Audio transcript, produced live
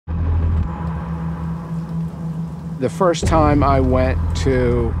The first time I went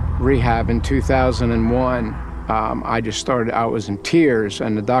to rehab in 2001, I was in tears,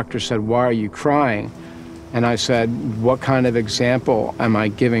 and the doctor said, "Why are you crying?" And I said, "What kind of example am I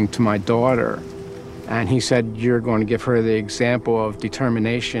giving to my daughter?" And he said, "You're going to give her the example of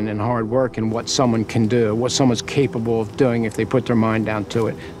determination and hard work and what someone can do, what someone's capable of doing if they put their mind down to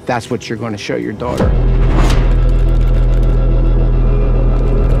it. That's what you're going to show your daughter."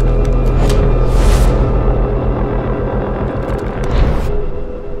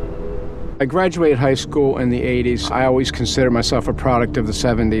 I graduated high school in the 80s. I always considered myself a product of the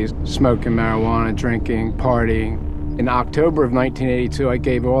 70s, smoking marijuana, drinking, partying. In October of 1982, I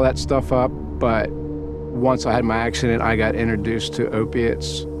gave all that stuff up, but once I had my accident, I got introduced to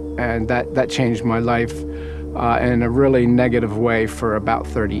opiates, and that changed my life in a really negative way for about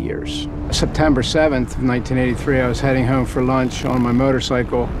 30 years. September 7th of 1983, I was heading home for lunch on my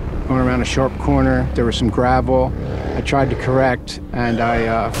motorcycle, going around a sharp corner. There was some gravel. I tried to correct, and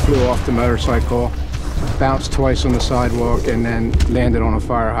I flew off the motorcycle, bounced twice on the sidewalk, and then landed on a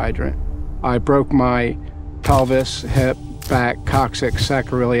fire hydrant. I broke my pelvis, hip, back, coccyx,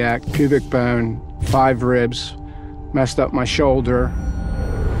 sacroiliac, pubic bone, 5 ribs, messed up my shoulder.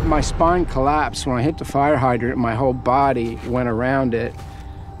 My spine collapsed when I hit the fire hydrant. My whole body went around it,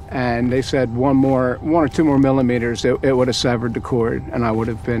 and they said 1 or 2 more millimeters, it would have severed the cord, and I would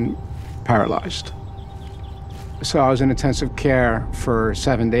have been paralyzed. So I was in intensive care for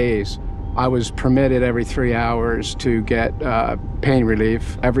 7 days. I was permitted every 3 hours to get pain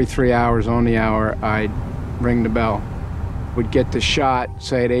relief. Every 3 hours on the hour, I'd ring the bell. Would get the shot,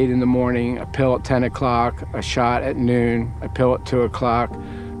 say at 8 in the morning, a pill at 10 o'clock, a shot at noon, a pill at 2 o'clock,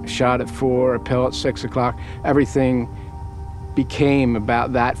 a shot at 4, a pill at 6 o'clock. Everything became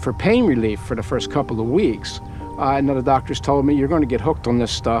about that for pain relief for the first couple of weeks. And the doctors told me, "You're going to get hooked on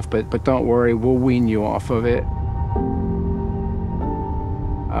this stuff, but don't worry, we'll wean you off of it."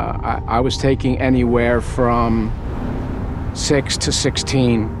 I was taking anywhere from 6 to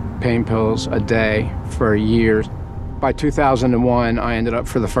 16 pain pills a day for years. By 2001, I ended up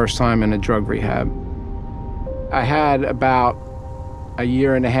for the first time in a drug rehab. I had about a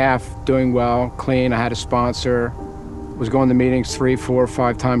year and a half doing well, clean. I had a sponsor, was going to meetings 3, 4,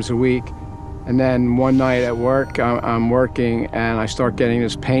 5 times a week. And then one night at work, I'm working, and I start getting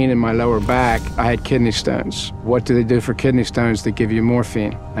this pain in my lower back. I had kidney stones. What do they do for kidney stones? They give you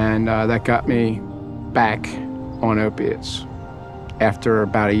morphine. And that got me back on opiates after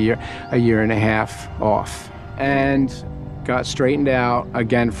about a year and a half off. And got straightened out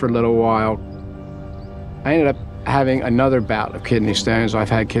again for a little while. I ended up having another bout of kidney stones. I've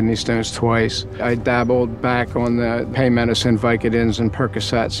had kidney stones twice. I dabbled back on the pain medicine, Vicodins and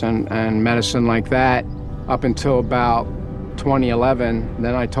Percocets and medicine like that up until about 2011.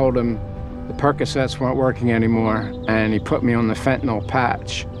 Then I told him the Percocets weren't working anymore, and he put me on the fentanyl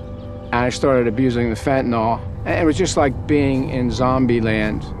patch. And I started abusing the fentanyl. And it was just like being in zombie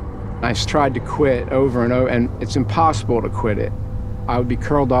land. I tried to quit over and over, and it's impossible to quit it. I would be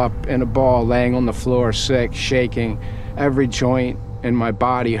curled up in a ball, laying on the floor, sick, shaking, every joint in my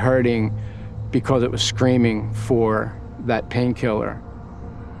body hurting because it was screaming for that painkiller.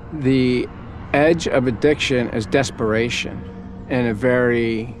 The edge of addiction is desperation in a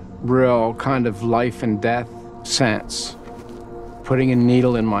very real kind of life and death sense. Putting a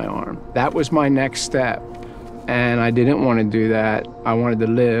needle in my arm. That was my next step, and I didn't want to do that. I wanted to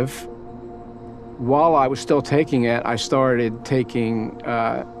live. While I was still taking it, I started taking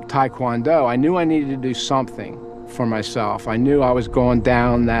Taekwondo. I knew I needed to do something for myself. I knew I was going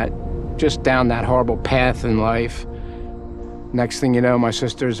down that horrible path in life. Next thing you know, my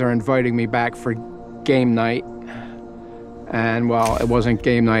sisters are inviting me back for game night. And well, it wasn't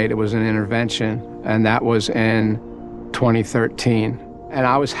game night, it was an intervention. And that was in 2013. And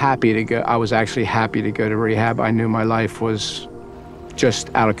I was happy to go. I was actually happy to go to rehab. I knew my life was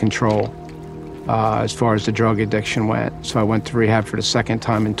just out of control. As far as the drug addiction went. So I went to rehab for the second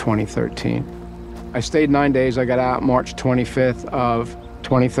time in 2013. I stayed 9 days. I got out March 25th of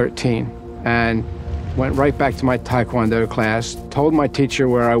 2013 and went right back to my Taekwondo class, told my teacher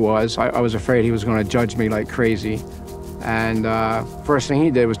where I was. I was afraid he was going to judge me like crazy. And first thing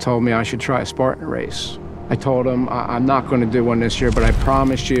he did was told me I should try a Spartan race. I told him, I'm not going to do one this year, but I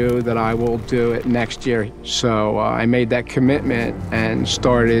promise you that I will do it next year. So I made that commitment and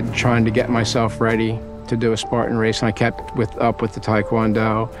started trying to get myself ready to do a Spartan race, and I kept up with the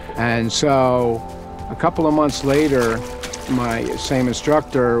Taekwondo. And so a couple of months later, my same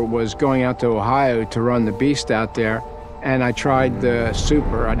instructor was going out to Ohio to run the Beast out there, and I tried the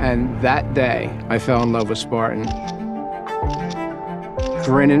Super, and that day I fell in love with Spartan.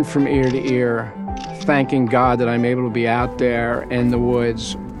 Grinning from ear to ear, thanking God that I'm able to be out there in the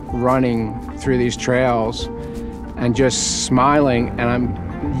woods running through these trails and just smiling, and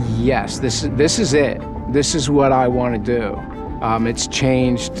yes, this is it. This is what I want to do. It's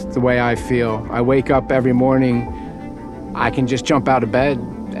changed the way I feel. I wake up every morning, I can just jump out of bed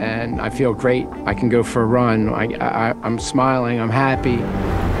and I feel great. I can go for a run. I'm smiling, I'm happy.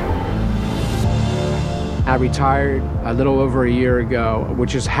 I retired a little over a year ago,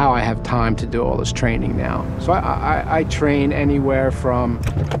 which is how I have time to do all this training now. So I train anywhere from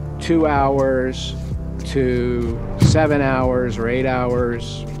 2 hours to 7 hours or 8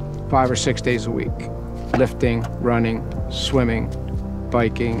 hours, 5 or 6 days a week. Lifting, running, swimming,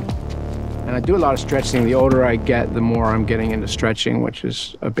 biking. And I do a lot of stretching. The older I get, the more I'm getting into stretching, which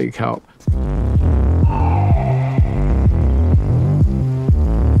is a big help.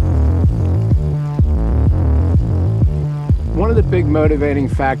 One of the big motivating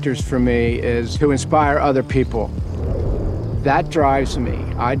factors for me is to inspire other people. That drives me.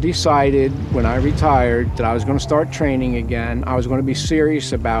 I decided when I retired that I was going to start training again. I was going to be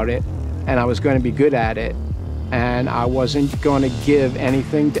serious about it, and I was going to be good at it. And I wasn't going to give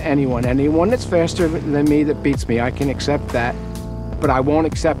anything to anyone. Anyone that's faster than me, that beats me, I can accept that. But I won't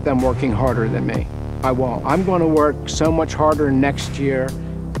accept them working harder than me. I won't. I'm going to work so much harder next year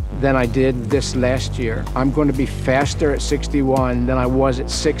than I did this last year. I'm going to be faster at 61 than I was at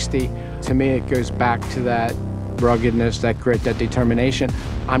 60. To me, it goes back to that ruggedness, that grit, that determination.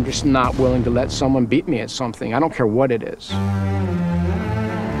 I'm just not willing to let someone beat me at something. I don't care what it is.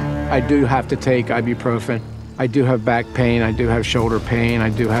 I do have to take ibuprofen. I do have back pain. I do have shoulder pain. I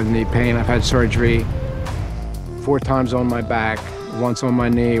do have knee pain. I've had surgery 4 times on my back, once on my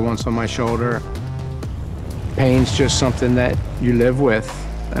knee, once on my shoulder. Pain's just something that you live with.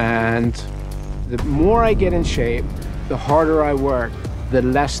 And the more I get in shape, the harder I work, the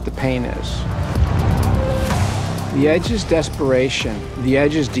less the pain is. The edge is desperation. The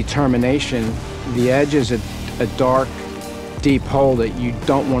edge is determination. The edge is a dark, deep hole that you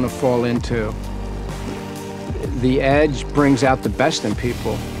don't want to fall into. The edge brings out the best in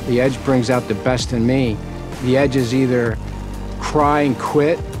people. The edge brings out the best in me. The edge is either cry and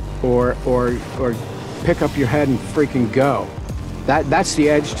quit or pick up your head and freaking go. That's the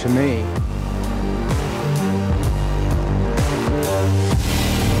edge to me.